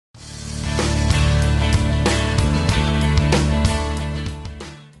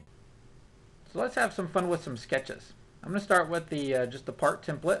let's have some fun with some sketches. I'm going to start with the just the part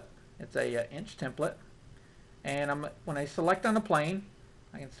template. It's a inch template, and when I select on the plane,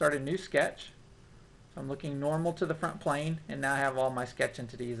 I can start a new sketch. So I'm looking normal to the front plane, and now I have all my sketch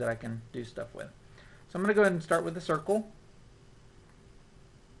entities that I can do stuff with. So I'm going to go ahead and start with the circle.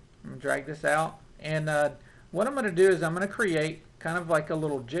 I'm going to drag this out, and what I'm going to do is I'm going to create kind of like a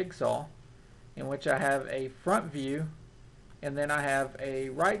little jigsaw in which I have a front view and then I have a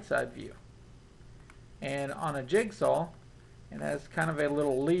right side view. And on a jigsaw, it has kind of a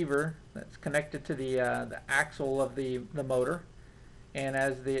little lever that's connected to the axle of the motor, and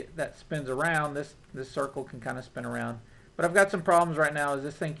as that spins around, this circle can kind of spin around. But I've got some problems right now, as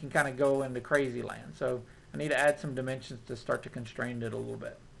this thing can kind of go into crazy land, so I need to add some dimensions to start to constrain it a little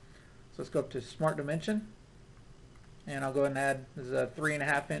bit. So let's go up to Smart Dimension, and I'll go ahead and add, this is a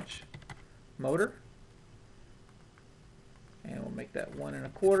 3.5 inch motor, and we'll make that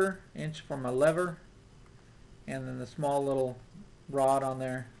 1.25 inch for my lever, and then the small little rod on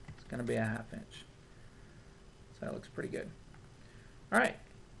there is going to be a 1/2 inch. So that looks pretty good. Alright,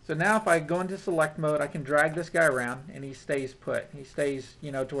 so now if I go into select mode, I can drag this guy around and he stays put. He stays,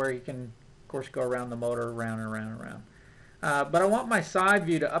 you know, to where he can of course go around the motor, around and around and around. But I want my side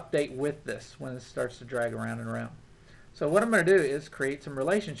view to update with this when it starts to drag around and around. So what I'm going to do is create some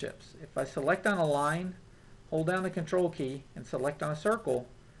relationships. If I select on a line, hold down the control key, and select on a circle,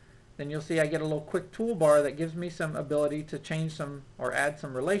 then you'll see I get a little quick toolbar that gives me some ability to change some or add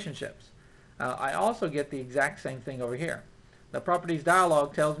some relationships. I also get the exact same thing over here. The properties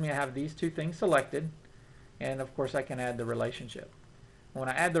dialog tells me I have these two things selected, and of course I can add the relationship. When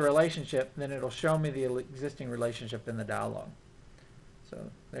I add the relationship, then it'll show me the existing relationship in the dialog. So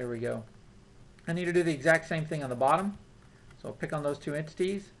there we go. I need to do the exact same thing on the bottom. So I'll pick on those two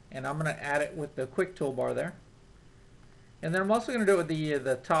entities, and I'm going to add it with the quick toolbar there. And then I'm also going to do it with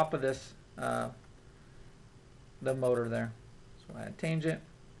the top of this, the motor there. So add tangent,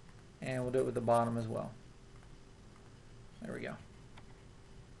 and we'll do it with the bottom as well. There we go.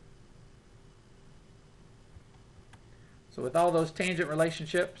 So with all those tangent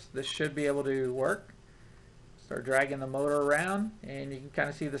relationships, this should be able to work. Start dragging the motor around, and you can kind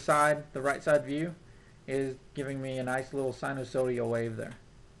of see the right side view is giving me a nice little sinusoidal wave there.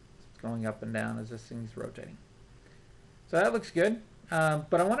 It's going up and down as this thing's rotating. So that looks good,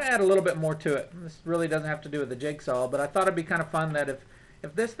 but I want to add a little bit more to it. This really doesn't have to do with the jigsaw, but I thought it'd be kind of fun that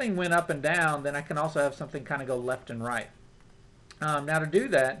if this thing went up and down, then I can also have something kind of go left and right. Now to do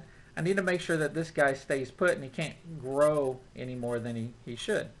that, I need to make sure that this guy stays put and he can't grow any more than he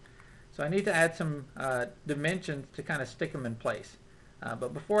should. So I need to add some dimensions to kind of stick him in place.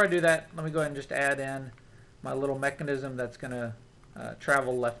 But before I do that, let me go ahead and just add in my little mechanism that's going to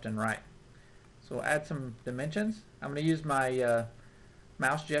travel left and right. So we'll add some dimensions. I'm going to use my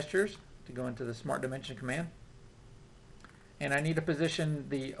mouse gestures to go into the Smart Dimension command. And I need to position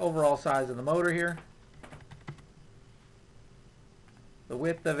the overall size of the motor here, the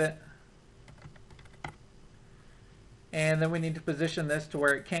width of it, and then we need to position this to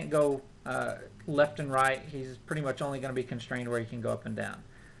where it can't go left and right. He's pretty much only going to be constrained where he can go up and down.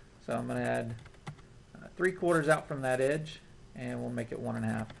 So I'm going to add 3/4 out from that edge, and we'll make it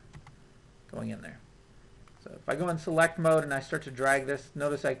 1.5 going in there. So if I go in select mode and I start to drag this,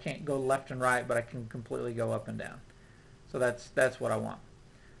 notice I can't go left and right, but I can completely go up and down. So that's what I want.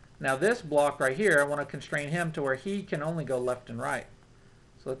 Now this block right here, I want to constrain him to where he can only go left and right.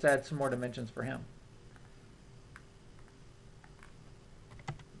 So let's add some more dimensions for him.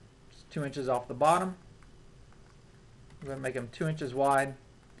 Just 2 inches off the bottom. I'm going to make him 2 inches wide.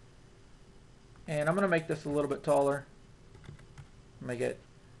 And I'm going to make this a little bit taller. Make it,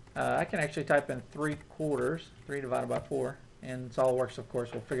 I can actually type in 3/4, 3 divided by 4, and SolidWorks of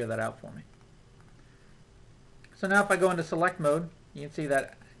course will figure that out for me. So now if I go into select mode, you can see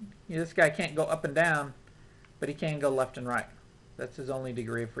that this guy can't go up and down, but he can go left and right. That's his only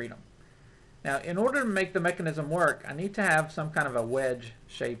degree of freedom. Now in order to make the mechanism work, I need to have some kind of a wedge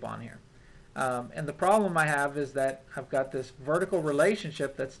shape on here. And the problem I have is that I've got this vertical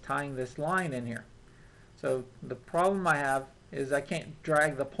relationship that's tying this line in here. So the problem I have is I can't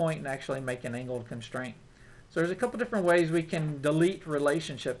drag the point and actually make an angled constraint. So there's a couple different ways we can delete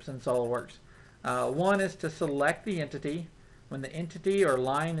relationships in SolidWorks. One is to select the entity. When the entity or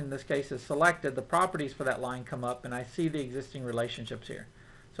line in this case is selected, the properties for that line come up and I see the existing relationships here.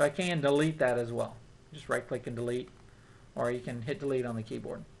 So I can delete that as well. Just right click and delete, or you can hit delete on the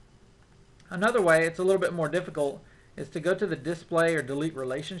keyboard. Another way, it's a little bit more difficult, is to go to the display or delete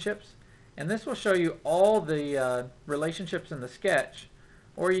relationships, and this will show you all the relationships in the sketch,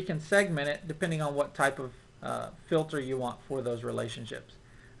 or you can segment it depending on what type of filter you want for those relationships.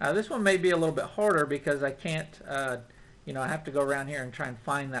 This one may be a little bit harder because I can't, you know, I have to go around here and try and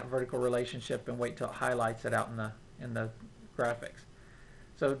find that vertical relationship and wait till it highlights it out in the graphics.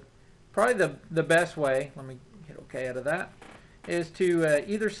 So probably the best way, let me hit OK out of that, is to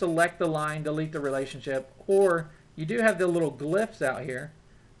either select the line, delete the relationship, or you do have the little glyphs out here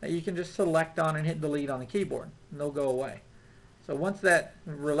that you can just select on and hit delete on the keyboard, and they'll go away. So once that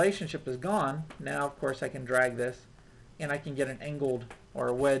relationship is gone, now of course I can drag this and I can get an angled or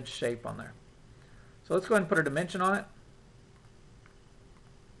a wedge shape on there. So let's go ahead and put a dimension on it.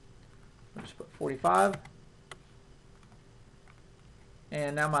 I'll just put 45.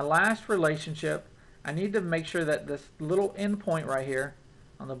 And now my last relationship, I need to make sure that this little end point right here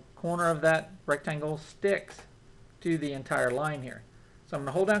on the corner of that rectangle sticks to the entire line here. So I'm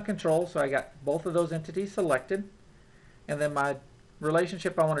going to hold down Control so I got both of those entities selected. And then my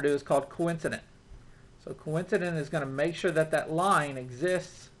relationship I want to do is called coincident. So coincident is going to make sure that that line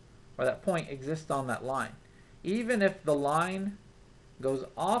exists, or that point exists on that line. Even if the line goes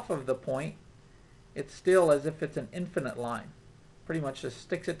off of the point, it's still as if it's an infinite line. Pretty much just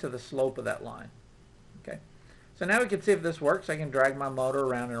sticks it to the slope of that line. Okay. So now we can see if this works. I can drag my motor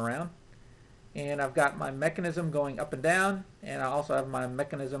around and around. And I've got my mechanism going up and down, and I also have my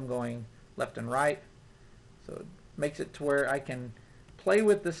mechanism going left and right. So it makes it to where I can play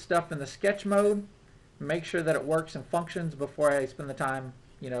with this stuff in the sketch mode, make sure that it works and functions before I spend the time,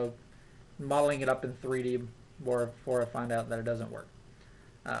 you know, modeling it up in 3D before I find out that it doesn't work.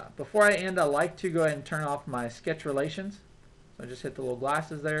 Before I end, I like to go ahead and turn off my sketch relations. So I just hit the little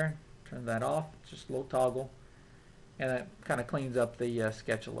glasses there, turn that off, just a little toggle, and it kind of cleans up the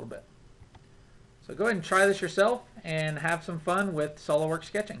sketch a little bit. So go ahead and try this yourself and have some fun with SolidWorks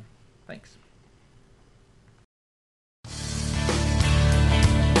sketching. Thanks.